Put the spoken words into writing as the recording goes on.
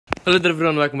Hello there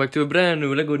everyone, welcome back to a brand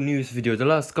new LEGO news video. The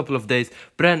last couple of days,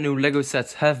 brand new LEGO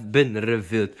sets have been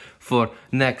revealed for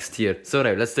next year. So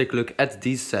right, let's take a look at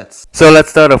these sets. So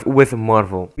let's start off with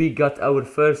Marvel. We got our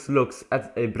first looks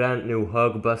at a brand new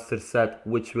Hulkbuster set,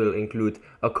 which will include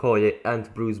Okoye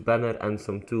and Bruce Banner and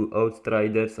some two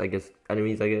Outriders,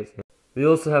 enemies. We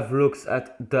also have looks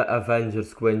at the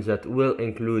Avengers Quinjet, will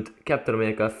include Captain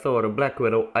America, Thor, Black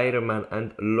Widow, Iron Man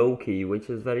and Loki, which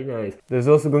is very nice. There's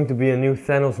also going to be a new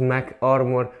Thanos mech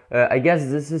armor. I guess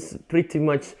this is pretty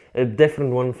much a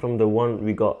different one from the one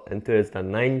we got in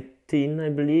 2019, I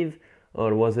believe.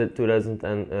 Or was it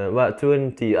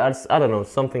 2020? I don't know,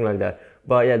 something like that.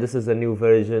 But yeah, this is a new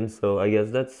version, so I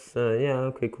guess that's, yeah,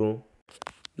 okay, cool.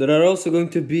 There are also going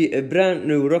to be a brand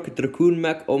new Rocket Raccoon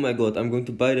mech. Oh my god, I'm going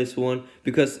to buy this one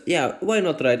because, yeah, why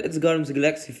not, right? It's Guardians of the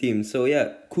Galaxy theme, so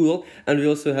yeah, cool. And we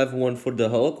also have one for the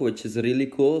Hulk, which is really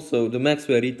cool. So the mechs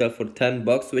will retail for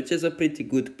 $10, which is a pretty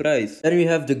good price. Then we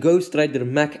have the Ghost Rider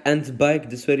mech and bike.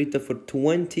 This will retail for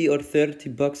 20 or 30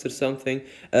 bucks or something.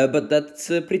 But that's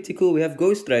pretty cool. We have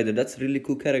Ghost Rider. That's a really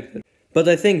cool character. But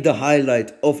I think the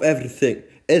highlight of everything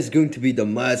is going to be the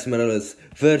Miles Morales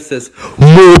versus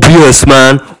Morbius,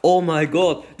 man. Oh my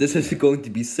god, this is going to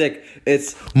be sick.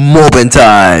 It's Mobbin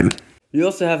time. We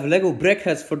also have Lego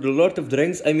brickheads for the Lord of the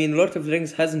Rings. I mean, Lord of the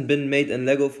Rings hasn't been made in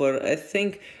Lego for, I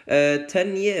think,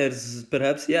 10 years,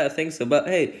 perhaps. Yeah, I think so. But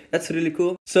hey, that's really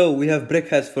cool. So we have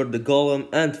brickheads for the Gollum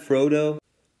and Frodo.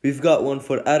 We've got one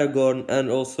for Aragorn and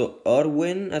also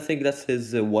Arwen. I think that's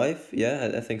his wife.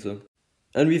 Yeah, I think so.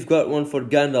 And we've got one for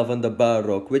Gandalf and the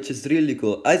Balrog, which is really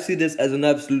cool. I see this as an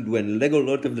absolute win. Lego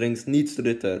Lord of the Rings needs to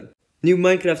return. New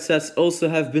Minecraft sets also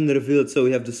have been revealed. So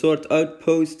we have the Sword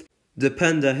Outpost, the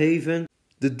Panda Haven,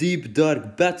 the Deep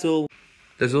Dark Battle.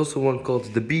 There's also one called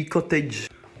the Bee Cottage.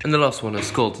 And the last one is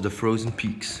called the Frozen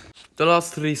Peaks. The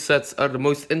last three sets are the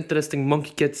most interesting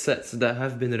Monkey Kid sets that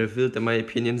have been revealed in my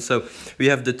opinion. So we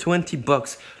have the 20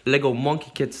 bucks Lego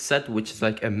Monkey Kid set, which is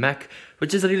like a mech,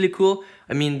 which is really cool.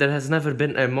 I mean, there has never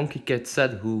been a Monkey Kid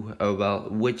set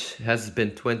which has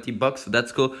been 20 bucks. So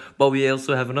that's cool. But we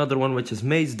also have another one which is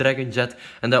Maze Dragon Jet,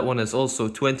 and that one is also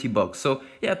 20 bucks. So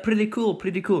yeah, pretty cool.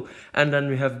 And then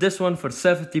we have this one for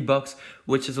 70 bucks,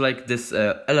 which is like this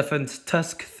elephant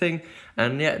tusk thing.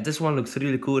 And yeah, this one looks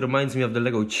really cool. Reminds me of the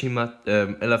Lego Chima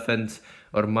elephant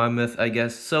or mammoth, I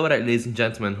guess. So alright, ladies and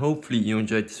gentlemen, hopefully you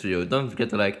enjoyed this video. Don't forget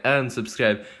to like and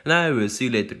subscribe, and I will see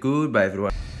you later. Goodbye,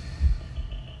 everyone.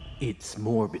 It's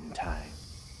Morbin time.